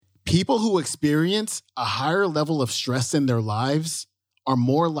People who experience a higher level of stress in their lives are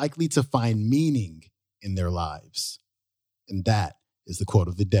more likely to find meaning in their lives. And that is the quote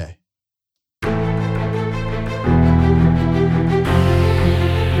of the day.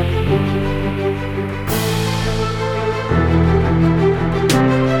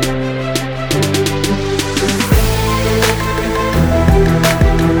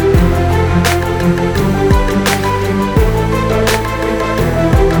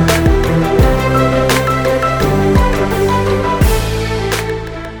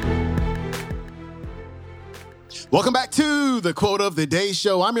 Welcome back to the Quote of the Day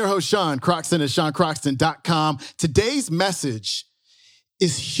show. I'm your host, Sean Croxton at SeanCroxton.com. Today's message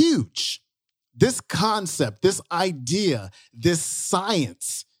is huge. This concept, this idea, this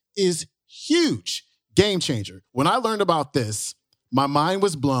science is huge. Game changer. When I learned about this, my mind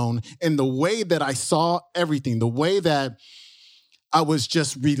was blown, and the way that I saw everything, the way that I was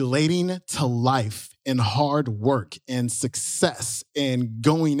just relating to life and hard work and success and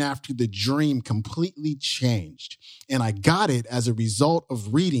going after the dream completely changed. And I got it as a result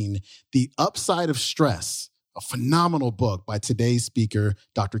of reading The Upside of Stress, a phenomenal book by today's speaker,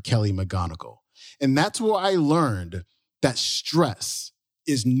 Dr. Kelly McGonigal. And that's where I learned that stress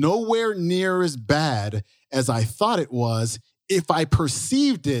is nowhere near as bad as I thought it was if I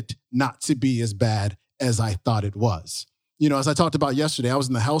perceived it not to be as bad as I thought it was. You know, as I talked about yesterday, I was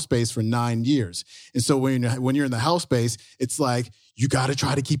in the health space for 9 years. And so when you're in the health space, it's like, you got to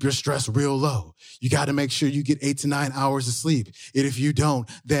try to keep your stress real low. You got to make sure you get 8 to 9 hours of sleep. And if you don't,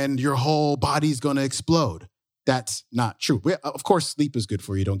 then your whole body's going to explode. That's not true. Of course, sleep is good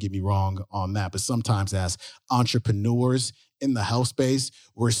for you. Don't get me wrong on that. But sometimes as entrepreneurs in the health space,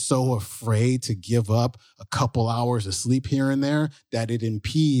 we're so afraid to give up a couple hours of sleep here and there that it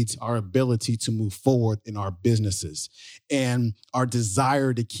impedes our ability to move forward in our businesses. And our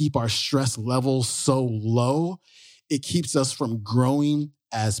desire to keep our stress levels so low, it keeps us from growing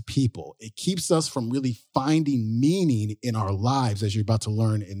as people. It keeps us from really finding meaning in our lives, as you're about to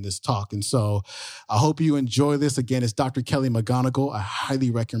learn in this talk. And so I hope you enjoy this. Again, it's Dr. Kelly McGonigal. I highly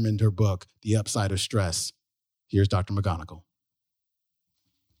recommend her book, The Upside of Stress. Here's Dr. McGonigal.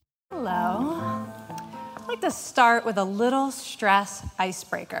 Hello. I'd like to start with a little stress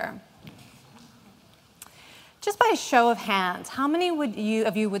icebreaker. Just by a show of hands, how many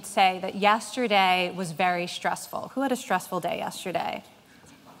of you would say that yesterday was very stressful? Who had a stressful day yesterday?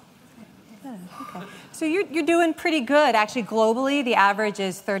 Good, okay. So you're doing pretty good. Actually, globally, the average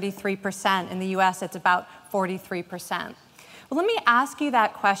is 33%. In the US, it's about 43%. Well, let me ask you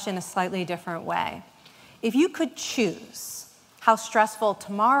that question a slightly different way. If you could choose how stressful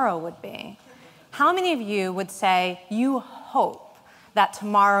tomorrow would be, how many of you would say you hope that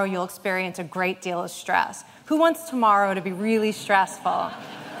tomorrow you'll experience a great deal of stress? Who wants tomorrow to be really stressful?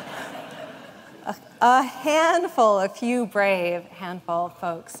 A handful, a few brave handful of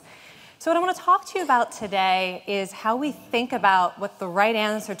folks. So what I want to talk to you about today is how we think about what the right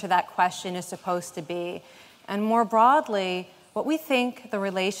answer to that question is supposed to be, and more broadly, what we think the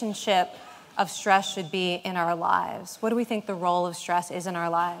relationship of stress should be in our lives. What do we think the role of stress is in our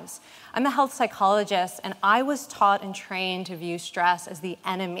lives? I'm a health psychologist, and I was taught and trained to view stress as the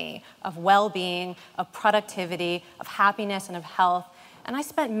enemy of well-being, of productivity, of happiness, and of health. And I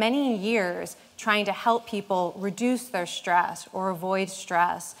spent many years trying to help people reduce their stress or avoid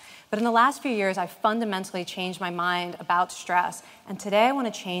stress. But in the last few years, I've fundamentally changed my mind about stress. And today I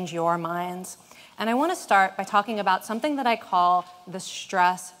want to change your minds. And I want to start by talking about something that I call the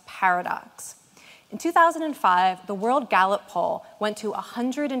stress paradox. In 2005, the World Gallup poll went to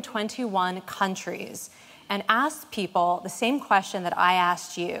 121 countries and asked people the same question that I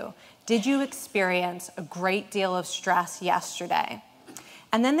asked you. Did you experience a great deal of stress yesterday?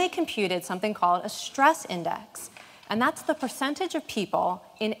 And then they computed something called a stress index. And that's the percentage of people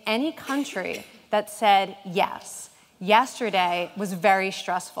in any country that said yes. Yesterday was very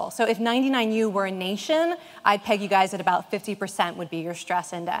stressful. So if 99U were a nation, I'd peg you guys at about 50% would be your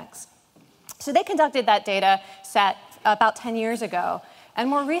stress index. So they conducted that data set about 10 years ago. And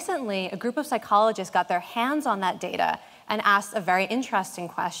more recently, a group of psychologists got their hands on that data and asked a very interesting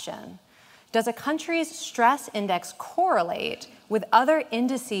question. Does a country's stress index correlate with other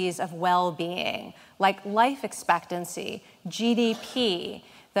indices of well-being, like life expectancy, GDP,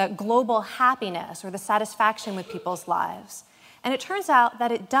 the global happiness, or the satisfaction with people's lives? And it turns out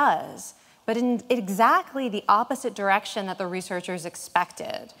that it does, but in exactly the opposite direction that the researchers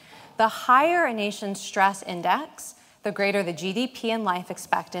expected. The higher a nation's stress index, the greater the GDP and life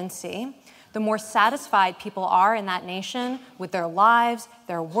expectancy, the more satisfied people are in that nation with their lives,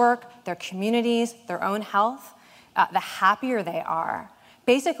 their work, their communities, their own health, the happier they are.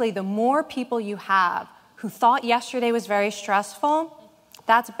 Basically, the more people you have who thought yesterday was very stressful,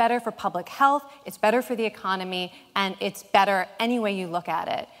 that's better for public health, it's better for the economy, and it's better any way you look at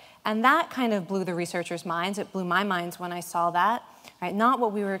it. And that kind of blew the researchers' minds. It blew my minds when I saw that, right? Not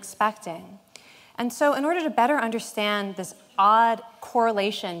what we were expecting. And so in order to better understand this odd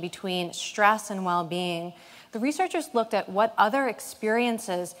correlation between stress and well-being, the researchers looked at what other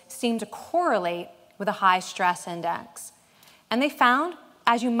experiences seem to correlate with a high stress index. And they found,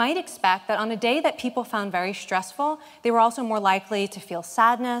 as you might expect, that on a day that people found very stressful, they were also more likely to feel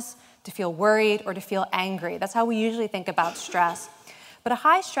sadness, to feel worried, or to feel angry. That's how we usually think about stress. But a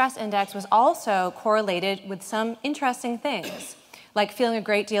high stress index was also correlated with some interesting things, like feeling a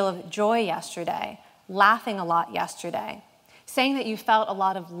great deal of joy yesterday, laughing a lot yesterday, saying that you felt a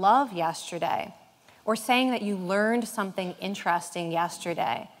lot of love yesterday, or saying that you learned something interesting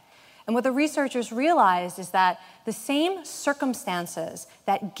yesterday. And what the researchers realized is that the same circumstances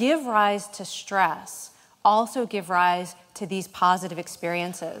that give rise to stress also give rise to these positive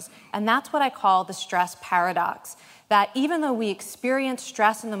experiences. And that's what I call the stress paradox, that even though we experience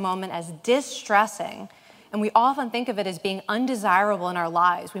stress in the moment as distressing, and we often think of it as being undesirable in our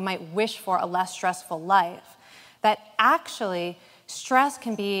lives, we might wish for a less stressful life, that actually stress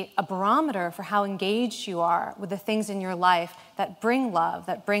can be a barometer for how engaged you are with the things in your life that bring love,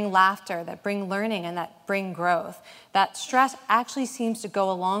 that bring laughter, that bring learning, and that bring growth. That stress actually seems to go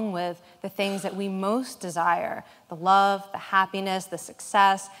along with the things that we most desire: the love, the happiness, the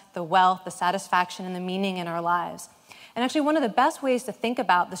success, the wealth, the satisfaction, and the meaning in our lives. And actually, one of the best ways to think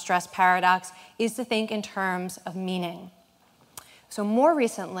about the stress paradox is to think in terms of meaning. So more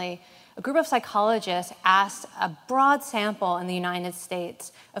recently, a group of psychologists asked a broad sample in the United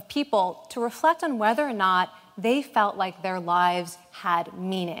States of people to reflect on whether or not they felt like their lives had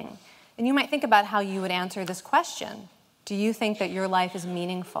meaning. And you might think about how you would answer this question. Do you think that your life is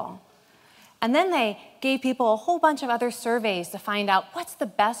meaningful? And then they gave people a whole bunch of other surveys to find out what's the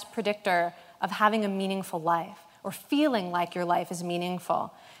best predictor of having a meaningful life or feeling like your life is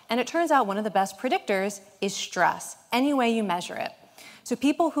meaningful. And it turns out one of the best predictors is stress, any way you measure it. So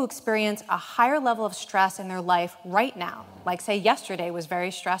people who experience a higher level of stress in their life right now, like say yesterday was very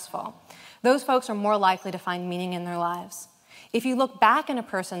stressful, those folks are more likely to find meaning in their lives. If you look back in a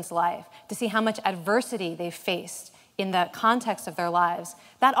person's life to see how much adversity they've faced in the context of their lives,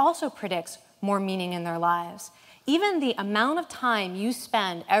 that also predicts more meaning in their lives. Even the amount of time you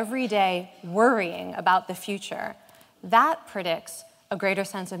spend every day worrying about the future, that predicts a greater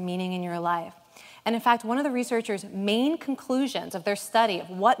sense of meaning in your life. And in fact, one of the researchers' main conclusions of their study of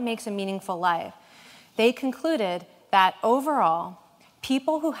what makes a meaningful life, they concluded that overall,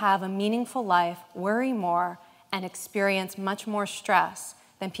 people who have a meaningful life worry more and experience much more stress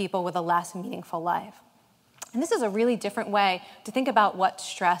than people with a less meaningful life. And this is a really different way to think about what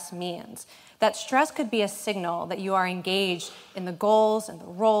stress means. That stress could be a signal that you are engaged in the goals and the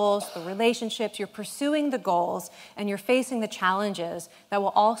roles, the relationships, you're pursuing the goals, and you're facing the challenges that will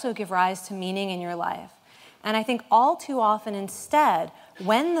also give rise to meaning in your life. And I think all too often instead,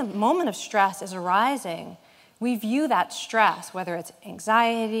 when the moment of stress is arising, we view that stress, whether it's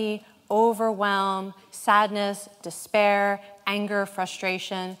anxiety, overwhelm, sadness, despair, anger,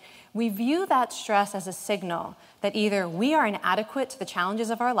 frustration, we view that stress as a signal that either we are inadequate to the challenges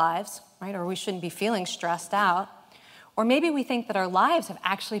of our lives, right, or we shouldn't be feeling stressed out, or maybe we think that our lives have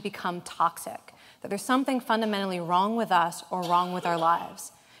actually become toxic, that there's something fundamentally wrong with us or wrong with our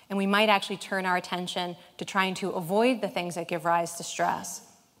lives, and we might actually turn our attention to trying to avoid the things that give rise to stress.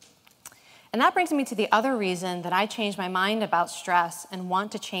 And that brings me to the other reason that I changed my mind about stress and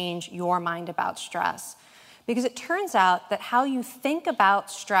want to change your mind about stress. Because it turns out that how you think about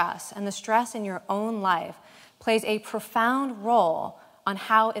stress and the stress in your own life plays a profound role on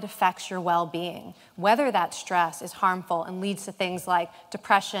how it affects your well-being, whether that stress is harmful and leads to things like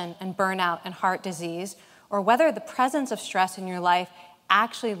depression and burnout and heart disease, or whether the presence of stress in your life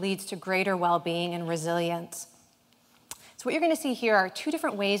actually leads to greater well-being and resilience. So what you're going to see here are two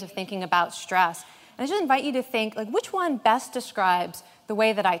different ways of thinking about stress. And I just invite you to think, like, which one best describes the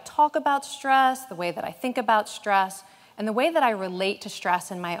way that I talk about stress, the way that I think about stress, and the way that I relate to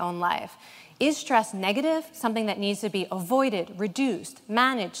stress in my own life. Is stress negative, something that needs to be avoided, reduced,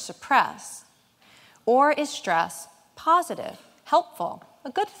 managed, suppressed? Or is stress positive, helpful, a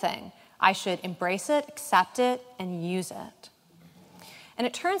good thing? I should embrace it, accept it, and use it. And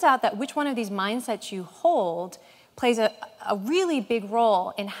it turns out that which one of these mindsets you hold plays a really big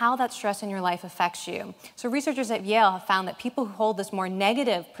role in how that stress in your life affects you. So researchers at Yale have found that people who hold this more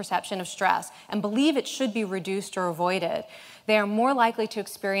negative perception of stress and believe it should be reduced or avoided, they are more likely to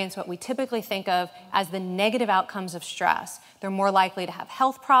experience what we typically think of as the negative outcomes of stress. They're more likely to have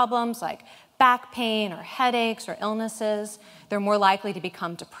health problems like back pain or headaches or illnesses. They're more likely to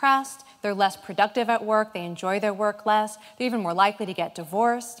become depressed. They're less productive at work. They enjoy their work less. They're even more likely to get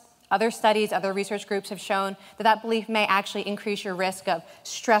divorced. Other studies, other research groups have shown that that belief may actually increase your risk of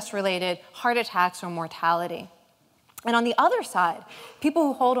stress-related heart attacks or mortality. And on the other side, people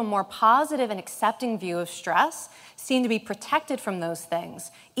who hold a more positive and accepting view of stress seem to be protected from those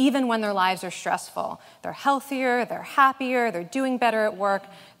things, even when their lives are stressful. They're healthier, they're happier, they're doing better at work,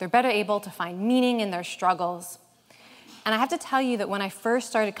 they're better able to find meaning in their struggles. And I have to tell you that when I first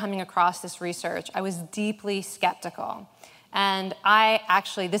started coming across this research, I was deeply skeptical. And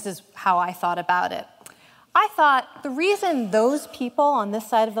this is how I thought about it. I thought the reason those people on this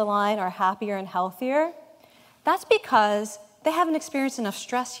side of the line are happier and healthier, that's because they haven't experienced enough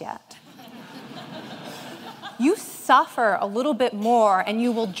stress yet. You suffer a little bit more and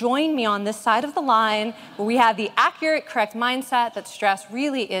you will join me on this side of the line where we have the accurate, correct mindset that stress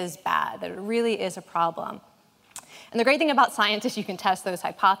really is bad, that it really is a problem. And the great thing about science is you can test those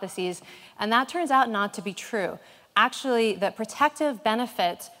hypotheses, and that turns out not to be true. Actually, the protective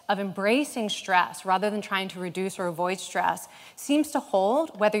benefits of embracing stress rather than trying to reduce or avoid stress seems to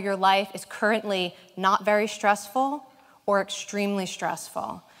hold whether your life is currently not very stressful or extremely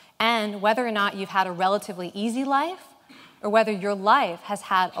stressful, and whether or not you've had a relatively easy life or whether your life has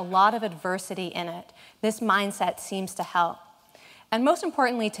had a lot of adversity in it. This mindset seems to help. And most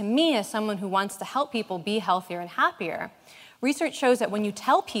importantly to me, as someone who wants to help people be healthier and happier, research shows that when you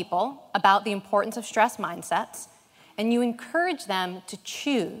tell people about the importance of stress mindsets, and you encourage them to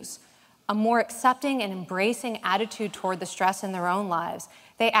choose a more accepting and embracing attitude toward the stress in their own lives,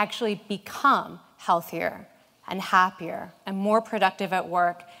 they actually become healthier and happier and more productive at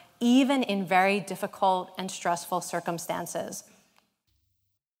work, even in very difficult and stressful circumstances.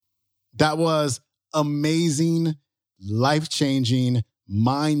 That was amazing, life-changing,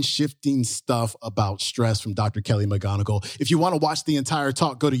 mind-shifting stuff about stress from Dr. Kelly McGonigal. If you want to watch the entire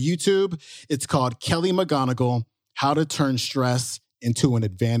talk, go to YouTube. It's called Kelly McGonigal, How to Turn Stress into an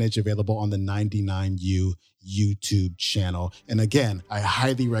Advantage, available on the 99U YouTube channel. And again, I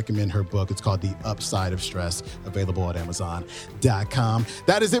highly recommend her book. It's called The Upside of Stress, available at Amazon.com.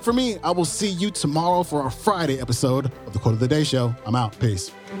 That is it for me. I will see you tomorrow for our Friday episode of the Quote of the Day Show. I'm out.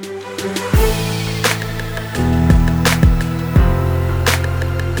 Peace.